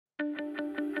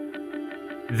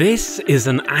This is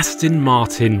an Aston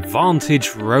Martin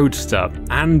Vantage Roadster,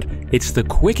 and it's the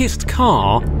quickest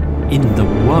car in the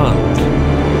world.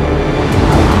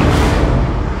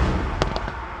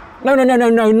 No,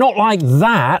 not like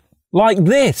that. Like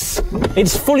this.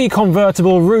 Its fully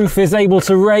convertible roof is able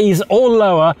to raise or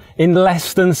lower in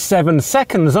less than 7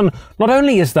 seconds, and not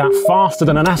only is that faster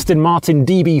than an Aston Martin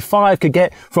DB5 could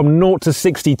get from 0 to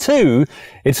 62,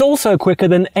 it's also quicker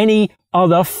than any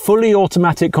other fully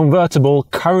automatic convertible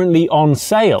currently on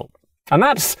sale. And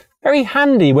that's very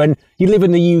handy when you live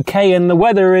in the UK and the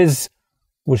weather is,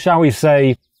 well, shall we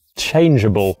say,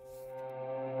 changeable.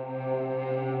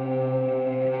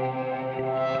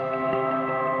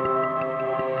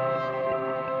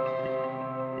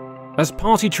 As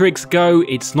party tricks go,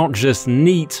 it's not just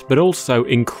neat, but also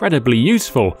incredibly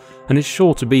useful, and it's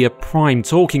sure to be a prime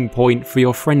talking point for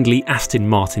your friendly Aston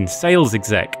Martin sales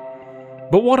exec.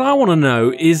 But what I want to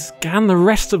know is, can the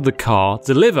rest of the car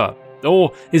deliver?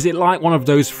 Or is it like one of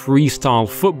those freestyle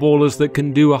footballers that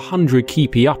can do 100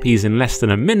 keepy-uppies in less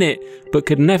than a minute, but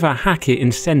could never hack it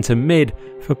in centre mid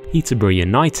for Peterborough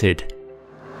United?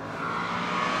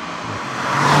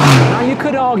 Now, you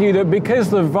could argue that because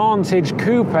the Vantage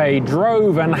Coupe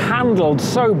drove and handled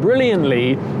so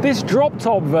brilliantly, this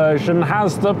drop-top version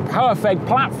has the perfect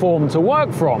platform to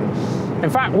work from. In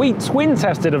fact, we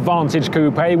twin-tested a Vantage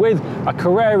Coupe with a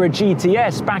Carrera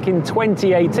GTS back in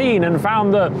 2018 and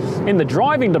found that in the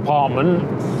driving department,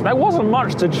 there wasn't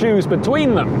much to choose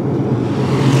between them.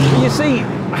 You see,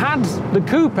 had the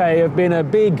Coupe have been a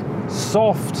big,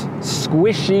 soft,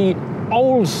 squishy,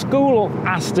 old-school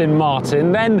Aston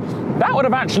Martin, then that would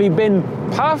have actually been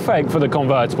perfect for the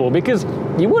convertible, because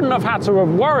you wouldn't have had to have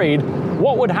worried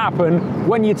what would happen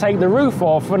when you take the roof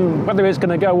off and whether it's going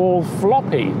to go all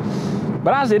floppy.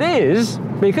 But as it is,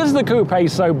 because the coupe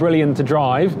is so brilliant to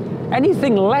drive,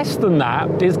 anything less than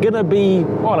that is going to be,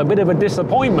 well, a bit of a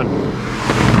disappointment.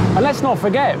 And let's not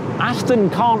forget, Aston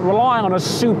can't rely on a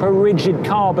super rigid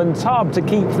carbon tub to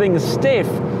keep things stiff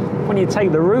when you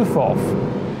take the roof off.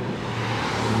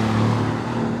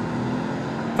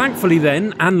 Thankfully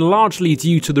then, and largely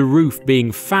due to the roof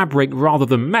being fabric rather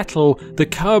than metal, the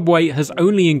curb weight has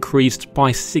only increased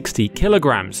by 60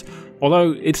 kilograms,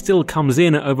 although it still comes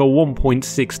in at over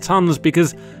 1.6 tons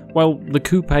because, well, the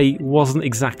coupe wasn't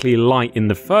exactly light in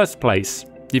the first place.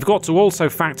 You've got to also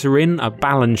factor in a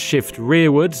balance shift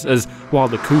rearwards, as while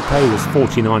the coupe was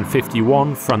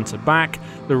 49.51 front to back,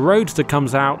 the Roadster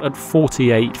comes out at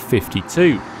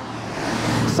 48.52.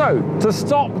 So, to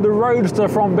stop the Roadster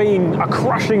from being a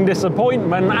crushing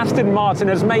disappointment, Aston Martin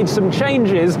has made some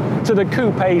changes to the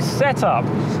coupe's setup.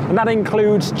 And that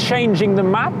includes changing the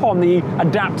map on the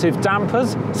adaptive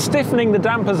dampers, stiffening the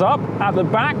dampers up at the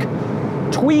back,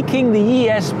 tweaking the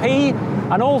ESP,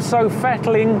 and also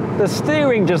fettling the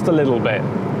steering just a little bit.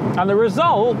 And the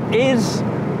result is,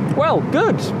 well,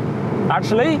 good.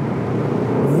 Actually,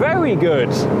 very good.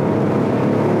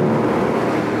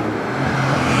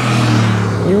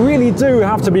 You really do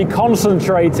have to be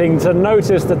concentrating to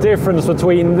notice the difference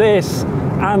between this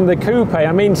and the coupe.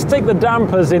 I mean, stick the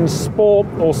dampers in Sport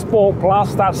or Sport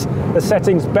Plus, that's the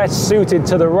settings best suited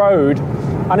to the road,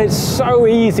 and it's so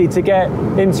easy to get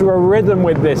into a rhythm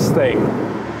with this thing.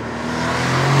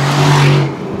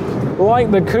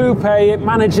 Like the coupe, it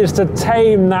manages to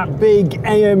tame that big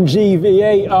AMG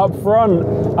V8 up front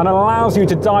and allows you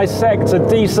to dissect a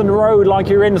decent road like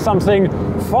you're in something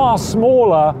far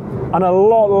smaller and a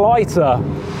lot lighter.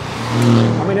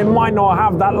 I mean, it might not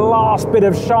have that last bit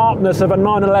of sharpness of a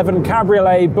 911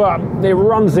 Cabriolet, but it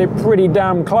runs it pretty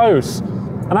damn close.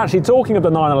 And actually, talking of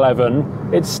the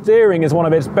 911, its steering is one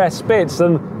of its best bits,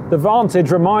 and the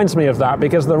Vantage reminds me of that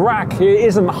because the rack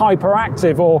isn't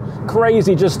hyperactive or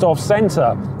crazy just off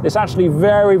center. It's actually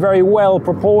very, very well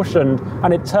proportioned,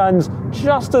 and it turns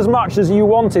just as much as you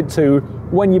want it to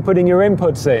when you're putting your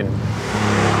inputs in.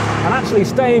 And actually,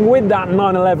 staying with that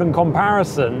 911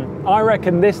 comparison, I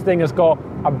reckon this thing has got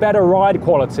a better ride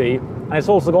quality, and it's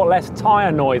also got less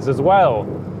tyre noise as well.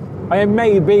 I mean, it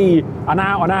may be an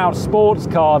out-and-out sports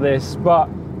car, this, but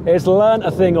it's learnt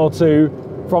a thing or two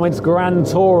from its Grand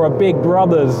Tourer big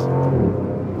brothers.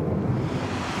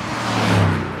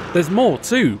 There's more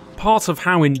too. Part of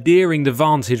how endearing the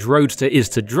Vantage Roadster is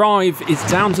to drive is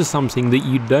down to something that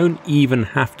you don't even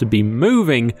have to be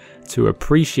moving to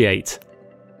appreciate.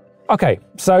 Okay,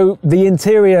 so the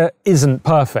interior isn't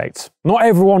perfect. Not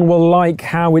everyone will like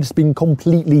how it's been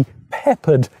completely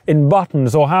peppered in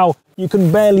buttons, or how you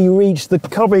can barely reach the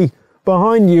cubby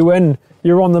behind you when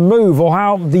you're on the move, or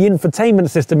how the infotainment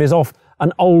system is off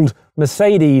an old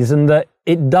Mercedes and that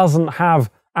it doesn't have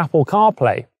Apple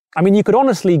CarPlay. I mean, you could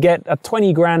honestly get a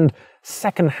 20 grand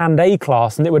second-hand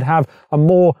A-Class, and it would have a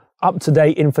more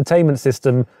up-to-date infotainment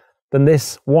system than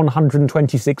this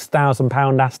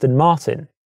 £126,000 Aston Martin.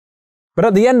 But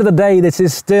at the end of the day, this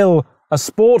is still a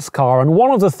sports car, and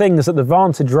one of the things that the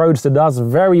Vantage Roadster does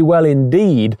very well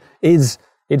indeed is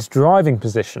its driving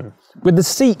position. With the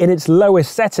seat in its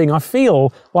lowest setting, I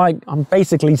feel like I'm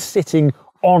basically sitting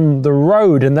on the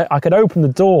road and that I could open the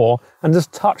door and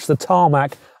just touch the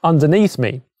tarmac underneath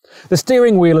me. The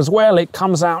steering wheel as well, it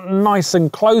comes out nice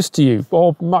and close to you,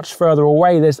 or much further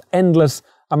away. There's endless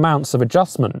amounts of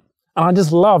adjustment. And I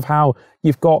just love how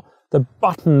you've got the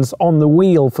buttons on the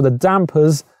wheel for the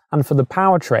dampers and for the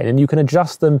powertrain, and you can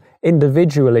adjust them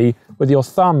individually with your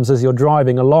thumbs as you're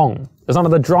driving along. There's none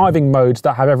of the driving modes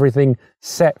that have everything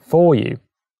set for you.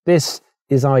 This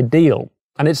is ideal,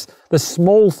 and it's the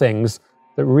small things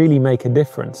that really make a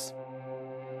difference.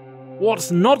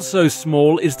 What's not so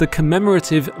small is the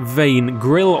commemorative vane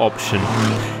grille option.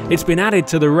 It's been added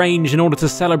to the range in order to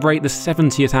celebrate the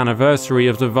 70th anniversary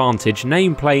of the Vantage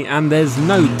nameplate, and there's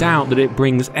no doubt that it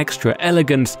brings extra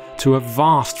elegance to a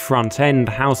vast front end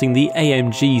housing the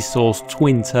AMG-sourced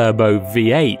twin-turbo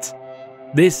V8.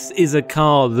 This is a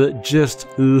car that just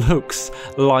looks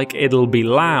like it'll be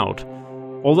loud,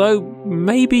 although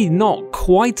maybe not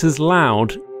quite as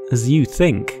loud as you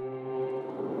think.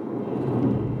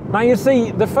 Now you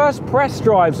see, the first press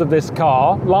drives of this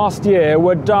car last year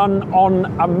were done on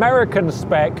American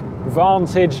spec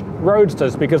Vantage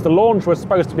Roadsters, because the launch was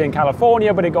supposed to be in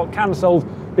California, but it got cancelled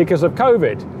because of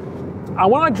COVID. And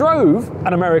when I drove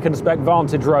an American spec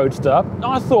Vantage Roadster,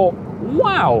 I thought,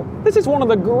 wow, this is one of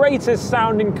the greatest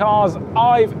sounding cars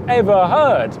I've ever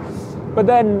heard. But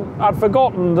then I'd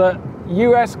forgotten that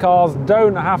US cars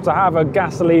don't have to have a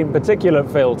gasoline particulate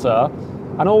filter,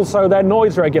 and also their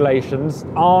noise regulations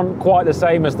aren't quite the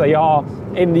same as they are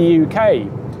in the UK.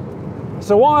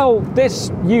 So while this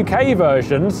UK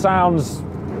version sounds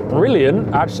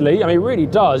brilliant, actually, I mean, it really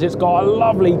does, it's got a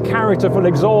lovely characterful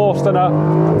exhaust and a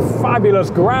fabulous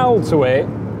growl to it,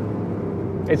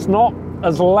 it's not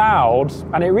as loud,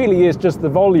 and it really is just the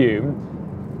volume,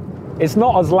 it's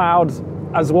not as loud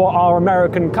as what our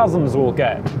American cousins will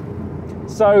get.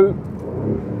 So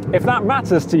if that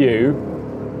matters to you,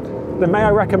 then may I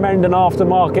recommend an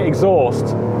aftermarket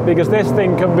exhaust, because this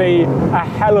thing can be a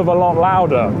hell of a lot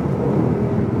louder,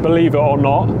 believe it or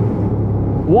not.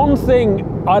 One thing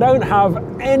I don't have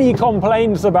any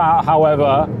complaints about,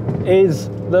 however, is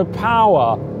the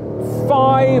power.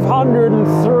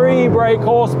 503 brake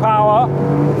horsepower,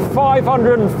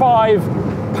 505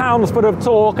 pounds-foot of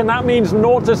torque, and that means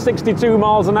 0 to 62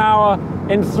 miles an hour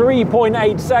in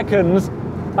 3.8 seconds,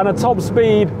 and a top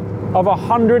speed of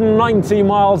 190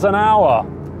 miles an hour.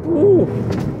 Ooh.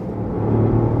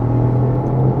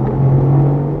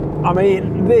 I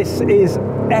mean, this is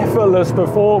effortless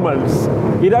performance.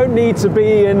 You don't need to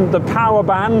be in the power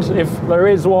band, if there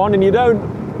is one, and you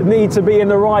don't need to be in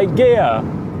the right gear.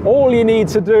 All you need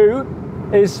to do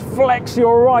is flex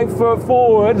your right foot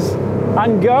forwards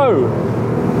and go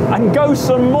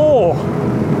some more.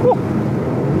 Woo.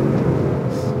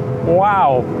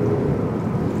 Wow.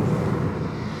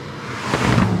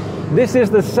 This is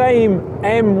the same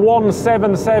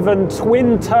M177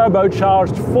 twin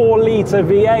turbocharged 4-litre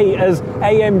V8 as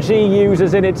AMG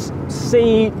uses in its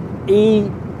C, E,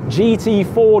 GT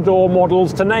 4-door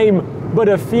models, to name but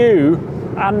a few,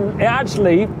 and it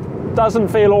actually doesn't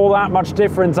feel all that much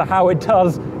different to how it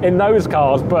does in those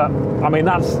cars, but I mean,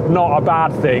 that's not a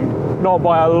bad thing, not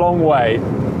by a long way.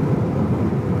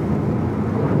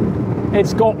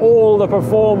 It's got all the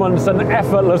performance and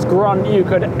effortless grunt you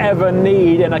could ever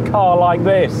need in a car like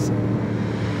this.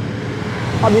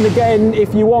 I mean, again,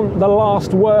 if you want the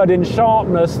last word in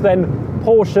sharpness, then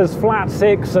Porsche's flat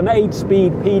 6 and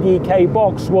 8-speed PDK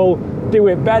box will do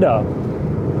it better.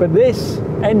 But this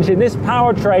engine, this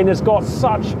powertrain, has got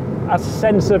such a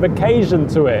sense of occasion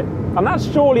to it, and that's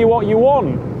surely what you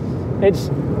want. It's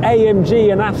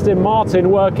AMG and Aston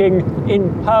Martin working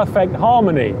in perfect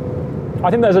harmony. I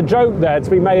think there's a joke there to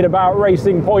be made about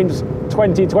Racing Point's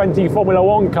 2020 Formula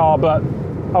 1 car, but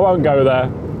I won't go there.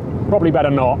 Probably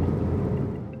better not.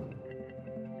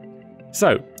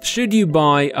 So, should you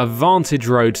buy a Vantage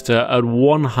Roadster at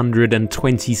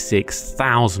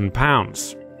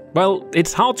 £126,000? Well,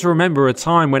 it's hard to remember a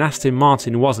time when Aston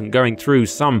Martin wasn't going through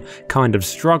some kind of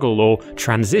struggle or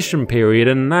transition period,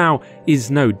 and now is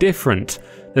no different.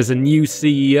 There's a new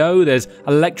CEO, there's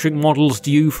electric models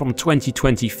due from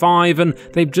 2025, and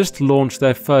they've just launched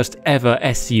their first ever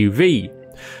SUV.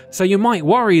 So you might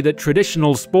worry that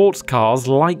traditional sports cars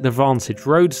like the Vantage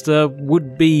Roadster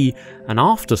would be an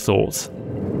afterthought.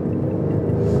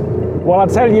 Well, I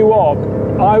tell you what,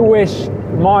 I wish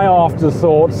my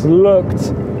afterthoughts looked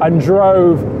and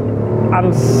drove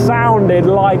and sounded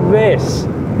like this.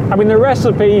 I mean, the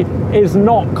recipe is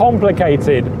not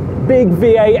complicated. Big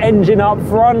V8 engine up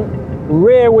front,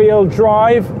 rear wheel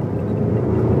drive,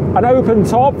 an open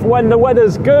top when the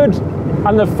weather's good,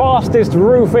 and the fastest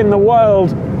roof in the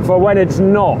world for when it's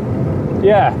not.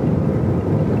 Yeah,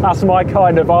 that's my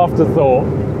kind of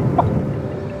afterthought.